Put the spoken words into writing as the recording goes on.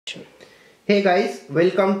Hey guys,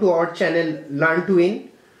 welcome to our channel Learn to Win.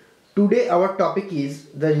 Today our topic is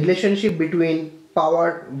the relationship between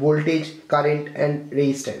power, voltage, current and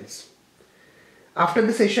resistance. After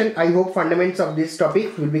the session, I hope fundamentals of this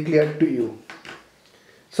topic will be clear to you.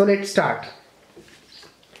 So let's start.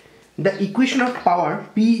 The equation of power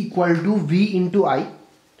P equal to V into I,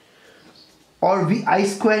 or VI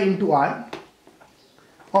square into R,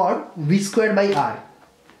 or V square by R.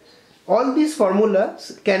 All these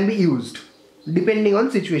formulas can be used depending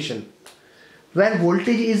on situation. Where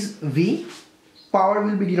voltage is V, power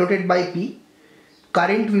will be denoted by P,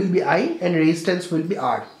 current will be I and resistance will be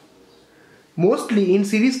R. Mostly in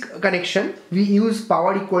series connection we use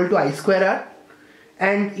power equal to I square R,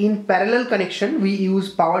 and in parallel connection we use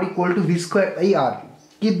power equal to V square by R.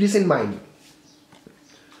 Keep this in mind.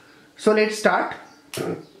 So let's start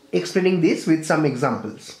explaining this with some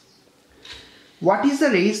examples. What is the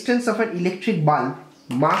resistance of an electric bulb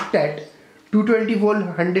marked at 220 volt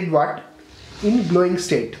 100 watt in glowing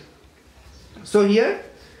state? So here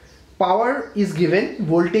power is given,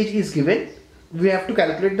 voltage is given, we have to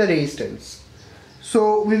calculate the resistance.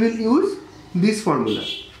 So we will use this formula.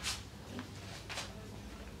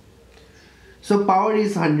 So power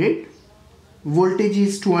is 100, voltage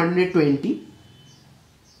is 220.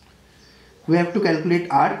 We have to calculate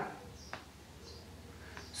R.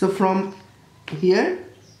 So from here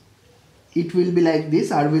it will be like this,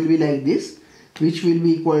 R will be like this, which will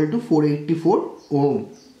be equal to 484 ohm.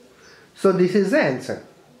 So this is the answer.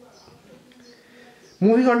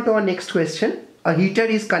 Moving on to our next question. A heater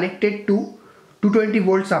is connected to 220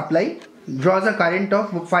 volt supply, draws a current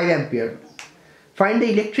of 5 ampere. Find the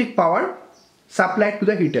electric power supplied to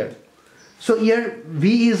the heater. So here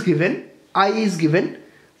V is given, I is given,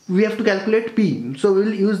 we have to calculate P. So we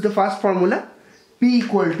will use the first formula, P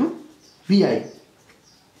equal to VI,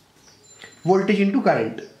 voltage into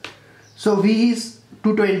current. So V is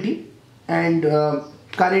 220 and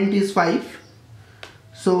current is 5.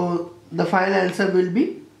 So the final answer will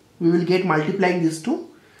be, we will get multiplying these two,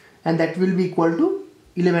 and that will be equal to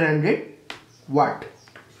 1100 watt.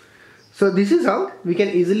 So this is how we can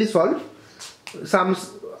easily solve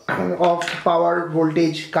sums of power,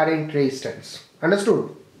 voltage, current, resistance.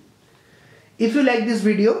 Understood? If you like this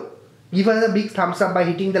video, give us a big thumbs up by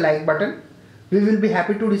hitting the like button. We will be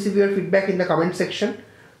happy to receive your feedback in the comment section.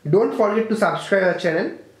 Don't forget to subscribe our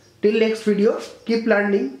channel. Till next video, keep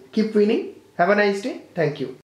learning, keep winning. Have a nice day. Thank you.